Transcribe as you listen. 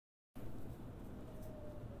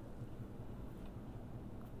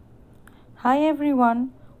Hi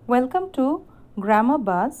everyone, welcome to Grammar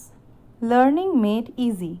Buzz Learning Made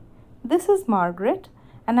Easy. This is Margaret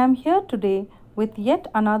and I'm here today with yet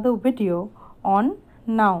another video on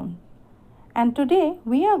noun. And today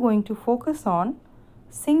we are going to focus on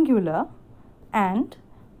singular and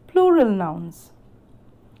plural nouns.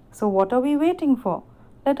 So what are we waiting for?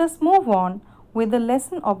 Let us move on with the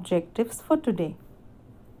lesson objectives for today.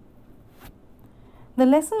 The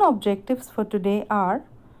lesson objectives for today are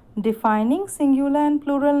defining singular and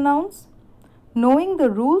plural nouns, knowing the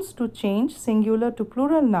rules to change singular to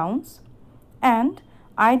plural nouns, and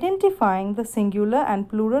identifying the singular and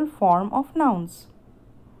plural form of nouns.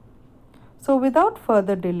 So without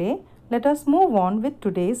further delay, let us move on with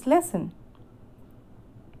today's lesson.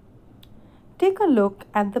 Take a look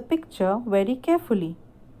at the picture very carefully.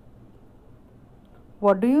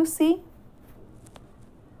 What do you see?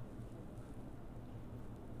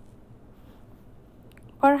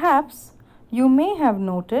 Perhaps you may have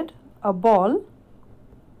noted a ball,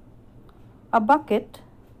 a bucket,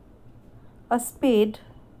 a spade,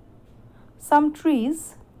 some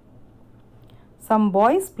trees, some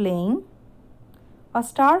boys playing, a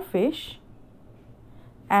starfish,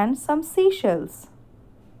 and some seashells.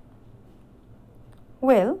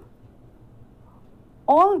 Well,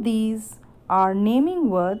 all these are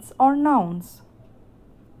naming words or nouns.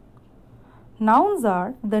 Nouns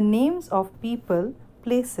are the names of people,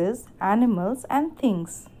 places, animals, and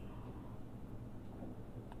things.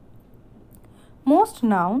 Most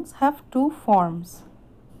nouns have two forms,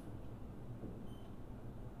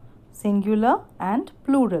 singular and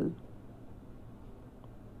plural.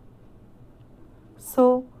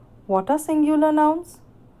 So, what are singular nouns?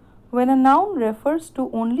 When a noun refers to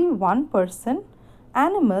only one person,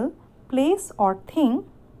 animal, place, or thing,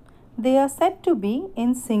 they are said to be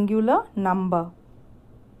in singular number.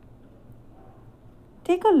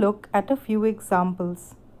 Take a look at a few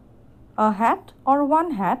examples. A hat or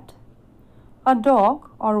one hat, a dog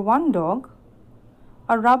or one dog,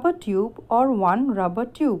 a rubber tube or one rubber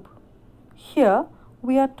tube. Here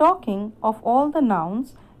we are talking of all the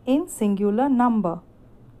nouns in singular number.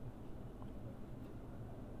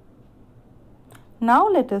 Now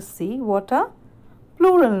let us see what are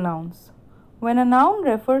plural nouns. When a noun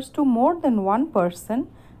refers to more than one person,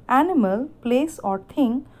 animal, place, or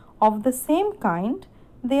thing of the same kind,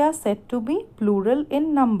 they are said to be plural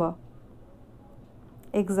in number.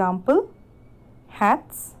 Example: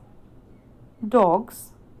 hats,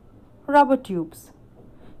 dogs, rubber tubes.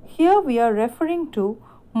 Here we are referring to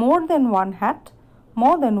more than one hat,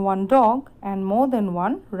 more than one dog, and more than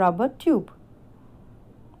one rubber tube.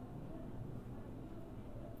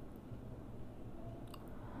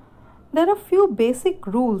 There are few basic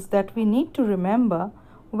rules that we need to remember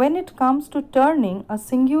when it comes to turning a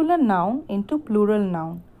singular noun into plural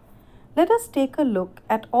noun. Let us take a look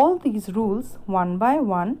at all these rules one by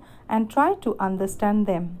one and try to understand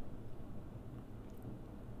them.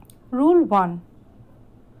 Rule 1.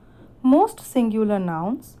 Most singular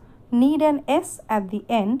nouns need an S at the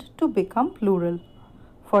end to become plural.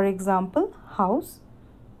 For example, house,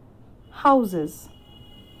 houses.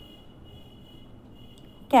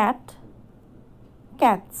 Cat,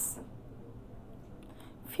 cats.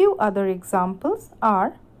 Few other examples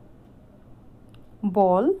are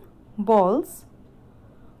ball, balls,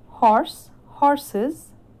 horse, horses,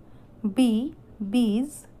 bee,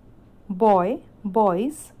 bees, boy,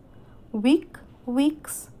 boys, week,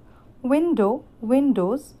 weeks, window,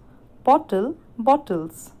 windows, bottle,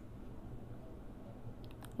 bottles.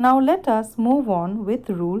 Now let us move on with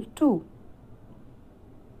rule 2.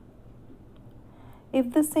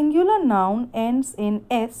 If the singular noun ends in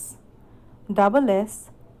S, double S,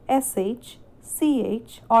 SH,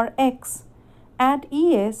 CH or X, add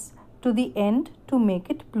ES to the end to make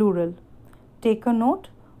it plural. Take a note,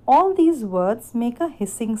 all these words make a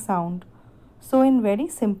hissing sound. So in very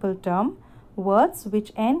simple term, words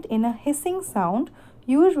which end in a hissing sound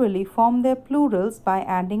usually form their plurals by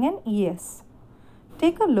adding an ES.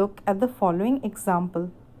 Take a look at the following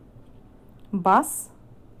example. Bus,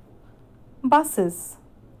 buses.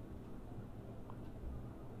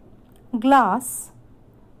 Glass,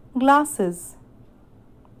 glasses.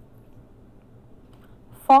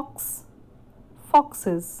 Fox,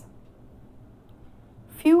 foxes.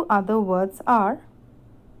 Few other words are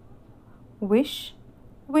wish,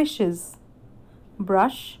 wishes,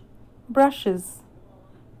 brush, brushes,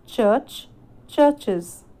 church,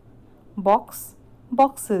 churches, box,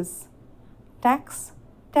 boxes, tax,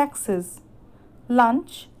 taxes,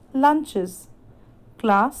 lunch, lunches,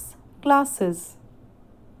 class, classes.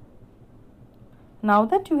 Now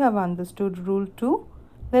that you have understood rule 2,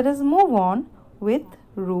 let us move on with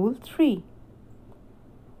rule 3.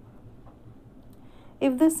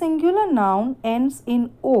 If the singular noun ends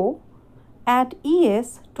in O, add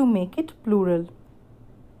es to make it plural.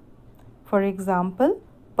 For example,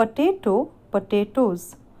 potato,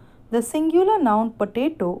 potatoes. The singular noun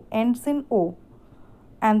potato ends in O,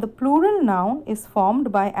 and the plural noun is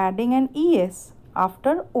formed by adding an es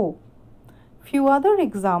after O. Few other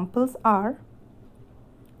examples are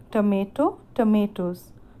tomato,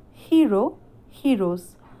 tomatoes, hero,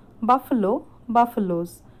 heroes, buffalo,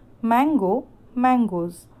 buffaloes, mango,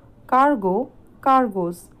 mangoes, cargo,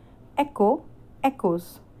 cargoes, echo,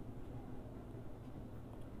 echoes.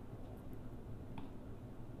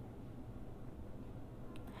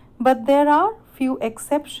 But there are few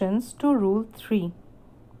exceptions to Rule 3.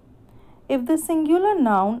 If the singular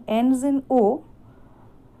noun ends in O,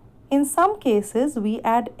 in some cases we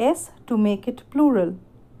add s to make it plural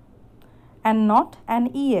and not an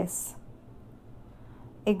es.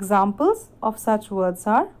 Examples of such words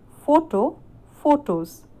are photo,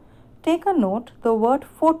 photos. Take a note, the word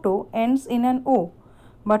photo ends in an O,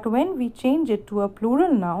 but when we change it to a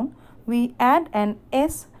plural noun, we add an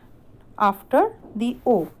s after the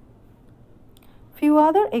O. Few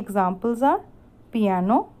other examples are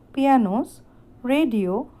piano, pianos,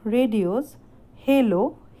 radio, radios,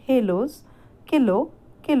 halo, halos, kilo,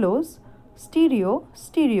 kilos, stereo,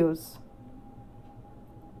 stereos.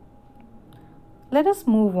 Let us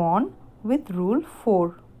move on with Rule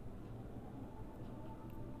 4.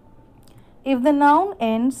 If the noun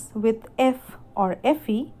ends with f or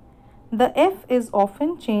fe, the f is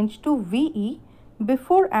often changed to ve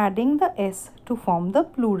before adding the s to form the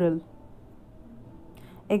plural.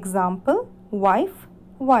 Example, wife,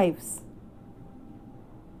 wives.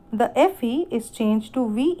 The fe is changed to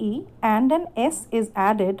ve and an s is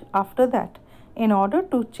added after that in order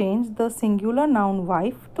to change the singular noun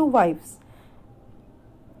wife to wives.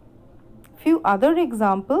 Few other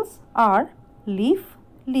examples are leaf,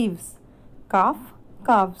 leaves, calf,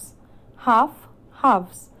 calves, half,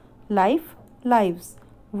 halves, life, lives,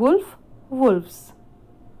 wolf, wolves.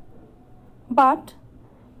 But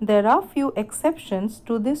there are few exceptions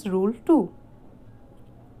to this rule too.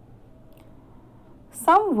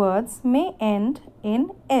 Some words may end in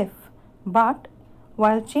f, but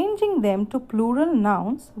while changing them to plural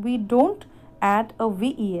nouns, we don't add a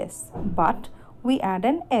ves, but we add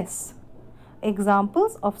an s.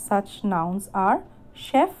 Examples of such nouns are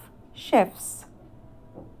chef, chefs.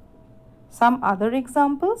 Some other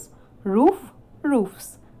examples, roof,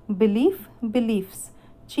 roofs, belief, beliefs,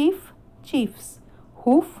 chief, chiefs,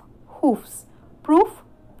 hoof, hoofs, proof,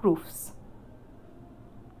 proofs.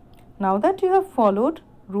 Now that you have followed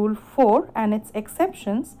Rule 4 and its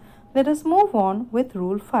exceptions, let us move on with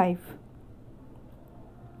Rule 5.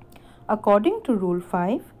 According to Rule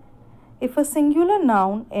 5, if a singular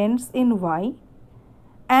noun ends in y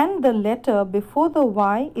and the letter before the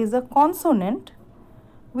y is a consonant,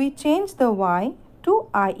 we change the y to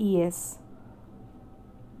ies.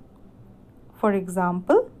 For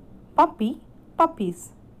example, puppy,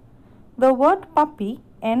 puppies. The word puppy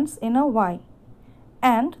ends in a y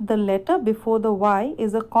and the letter before the y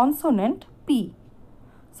is a consonant p.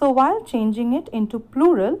 So while changing it into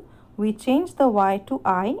plural, we change the y to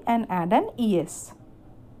I and add an es.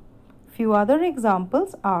 Few other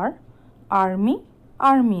examples are army,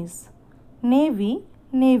 armies, navy,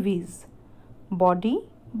 navies, body,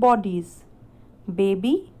 bodies,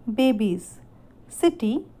 baby, babies,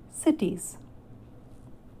 city, cities.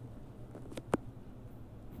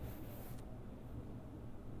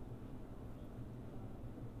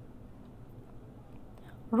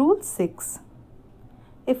 Rule 6.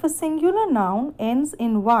 If a singular noun ends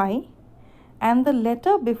in y and the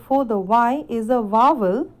letter before the y is a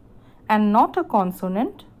vowel and not a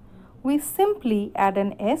consonant, we simply add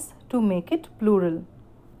an s to make it plural.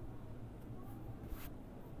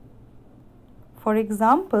 For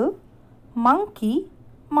example, monkey,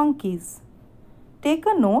 monkeys. Take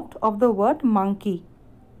a note of the word monkey.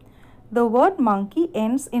 The word monkey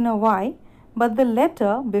ends in a y, but the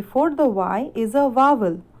letter before the y is a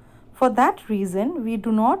vowel. For that reason, we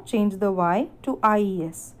do not change the y to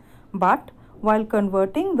ies, but while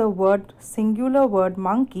converting the singular word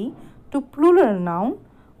monkey to plural noun,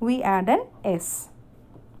 we add an s.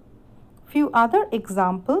 Few other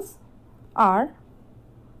examples are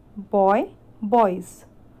boy, boys,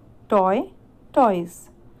 toy, toys,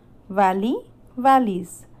 valley,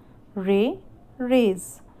 valleys, ray,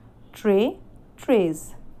 rays, tray,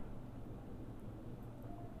 trays.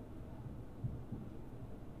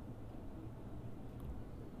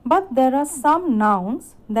 But there are some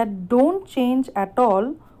nouns that don't change at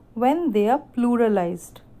all when they are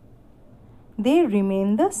pluralized. They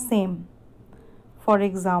remain the same. For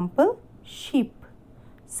example, sheep.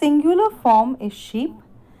 Singular form is sheep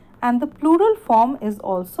and the plural form is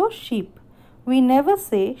also sheep. We never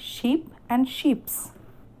say sheep and sheeps.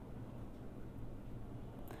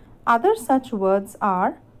 Other such words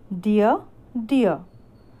are deer, deer,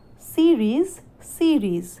 series,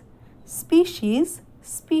 series, species,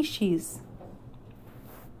 species.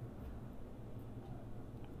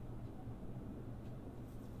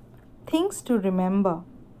 Things to remember.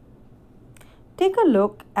 Take a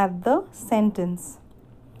look at the sentence.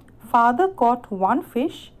 Father caught 1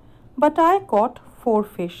 fish, but I caught 4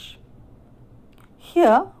 fish.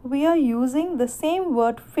 Here we are using the same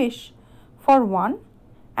word fish for one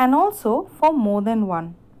and also for more than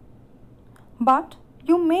one. But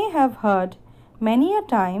you may have heard many a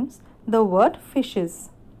times the word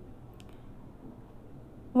fishes.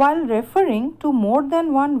 While referring to more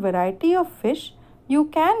than one variety of fish, you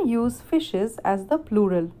can use fishes as the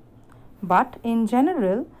plural. But in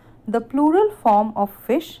general, the plural form of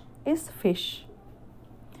fish is fish.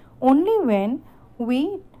 Only when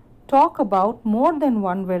we talk about more than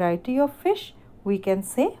one variety of fish, we can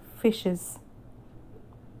say fishes.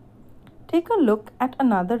 Take a look at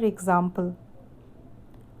another example.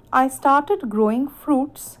 I started growing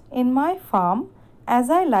fruits in my farm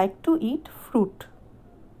as I like to eat fruit.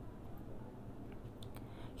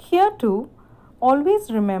 Here too,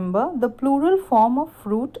 always remember the plural form of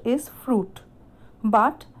fruit is fruit,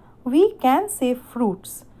 but we can say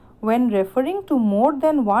fruits when referring to more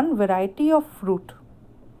than one variety of fruit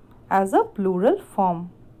as a plural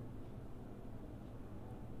form.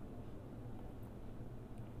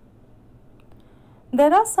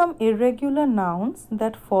 There are some irregular nouns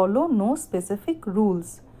that follow no specific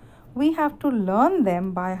rules. We have to learn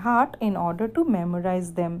them by heart in order to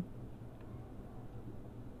memorize them.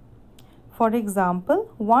 For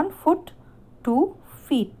example, 1 foot, 2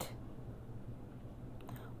 feet.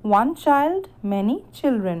 1 child, many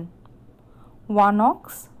children. 1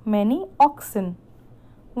 ox, many oxen.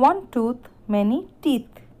 1 tooth, many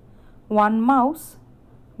teeth. 1 mouse,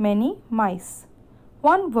 many mice.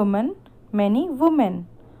 1 woman, many women.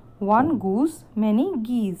 1 goose, many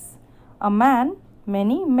geese. A man,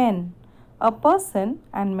 many men. A person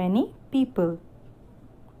and many people.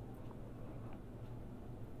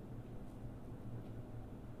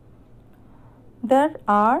 There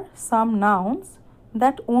are some nouns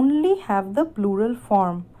that only have the plural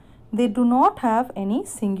form. They do not have any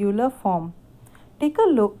singular form. Take a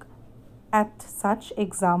look at such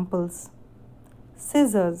examples.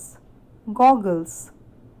 Scissors, goggles.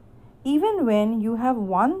 Even when you have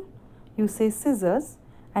one, you say scissors,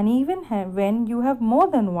 and even when you have more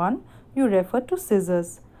than one, you refer to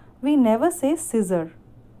scissors. We never say scissor.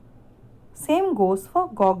 Same goes for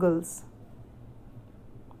goggles.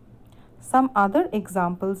 Some other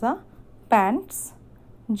examples are pants,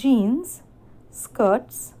 jeans,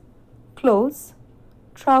 skirts, clothes,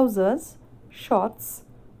 trousers, shorts,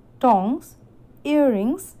 tongs,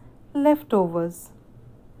 earrings, leftovers.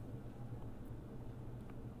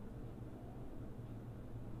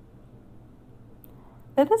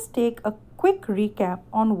 Let us take a quick recap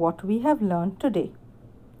on what we have learned today.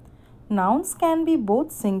 Nouns can be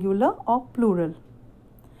both singular or plural.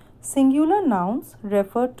 Singular nouns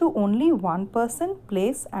refer to only one person,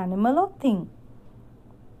 place, animal or thing.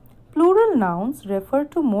 Plural nouns refer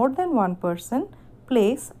to more than one person,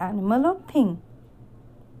 place, animal or thing.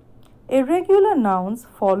 Irregular nouns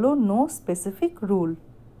follow no specific rule.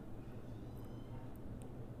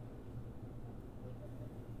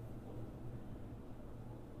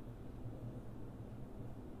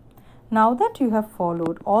 Now that you have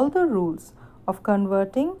followed all the rules of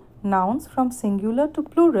converting nouns from singular to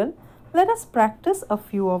plural, let us practice a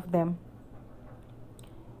few of them.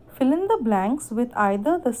 Fill in the blanks with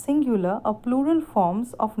either the singular or plural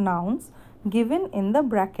forms of nouns given in the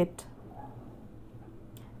bracket.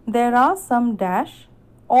 There are some dash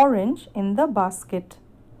orange in the basket.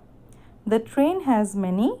 The train has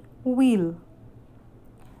many wheels.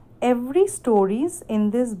 Every stories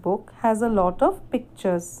in this book has a lot of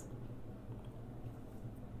pictures.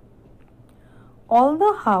 All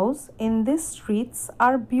the houses in these streets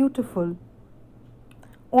are beautiful.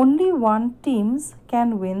 Only one team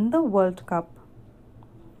can win the World Cup.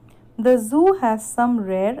 The zoo has some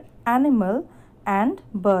rare animal and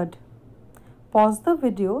bird. Pause the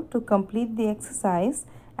video to complete the exercise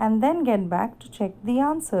and then get back to check the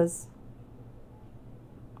answers.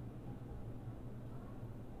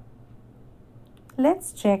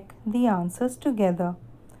 Let's check the answers together.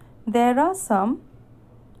 There are some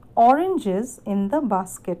oranges in the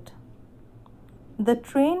basket. The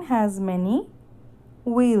train has many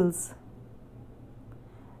wheels.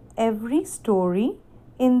 Every story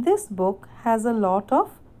in this book has a lot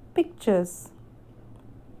of pictures.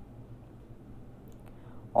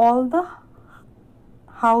 All the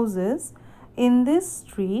houses in this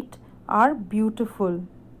street are beautiful.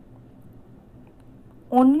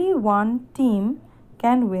 Only one team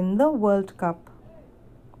can win the World Cup.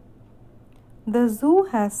 The zoo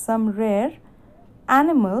has some rare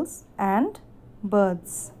animals and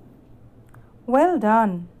birds. Well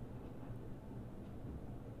done.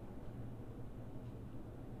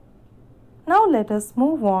 Now let us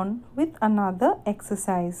move on with another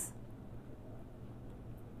exercise.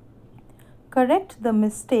 Correct the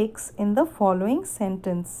mistakes in the following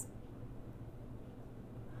sentence.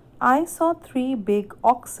 I saw 3 big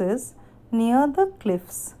oxes near the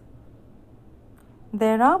cliffs.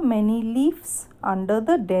 There are many leaves under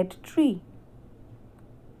the dead tree.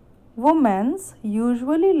 Women's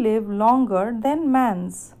usually live longer than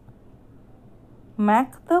men's.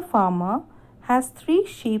 Mac the farmer has 3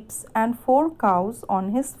 sheep and 4 cows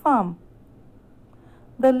on his farm.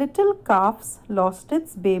 The little calf lost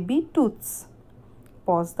its baby tooths.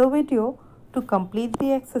 Pause the video to complete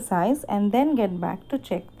the exercise and then get back to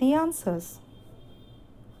check the answers.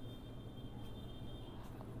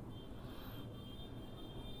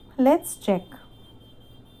 Let's check.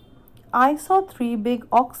 I saw 3 big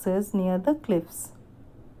oxes near the cliffs.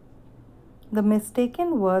 The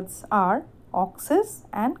mistaken words are oxes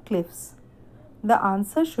and cliffs. The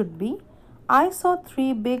answer should be I saw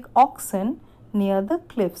 3 big oxen near the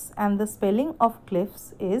cliffs, and the spelling of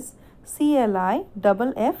cliffs is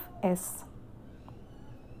CLIFFS.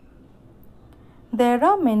 There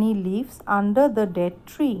are many leaves under the dead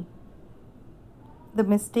tree. The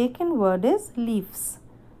mistaken word is leaves.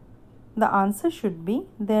 The answer should be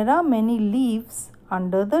there are many leaves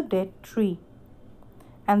under the dead tree.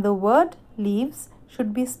 And the word leaves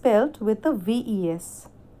should be spelt with a VES.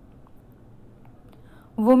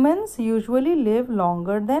 Women's usually live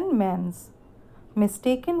longer than men's.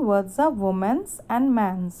 Mistaken words are women's and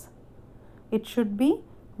man's. It should be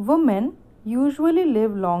women usually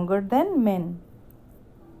live longer than men.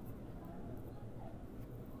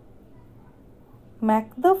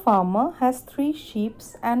 Mac the farmer has 3 sheep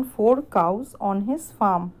and 4 cows on his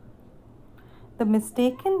farm. The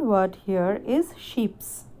mistaken word here is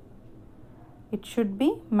sheeps. It should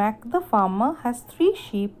be Mac the farmer has 3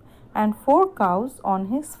 sheep and 4 cows on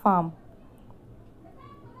his farm.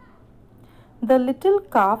 The little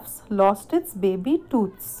calf lost its baby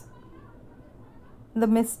tooths. The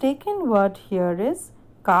mistaken word here is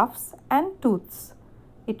calves and tooths.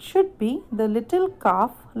 It should be the little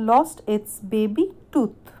calf lost its baby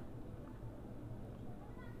tooth.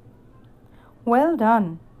 Well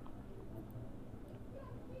done.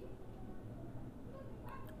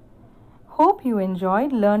 Hope you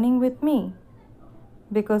enjoyed learning with me,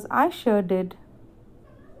 because I sure did.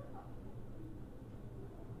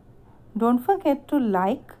 Don't forget to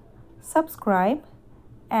like, subscribe,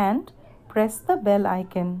 and press the bell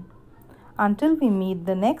icon. Until we meet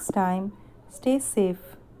the next time, stay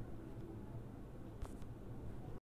safe.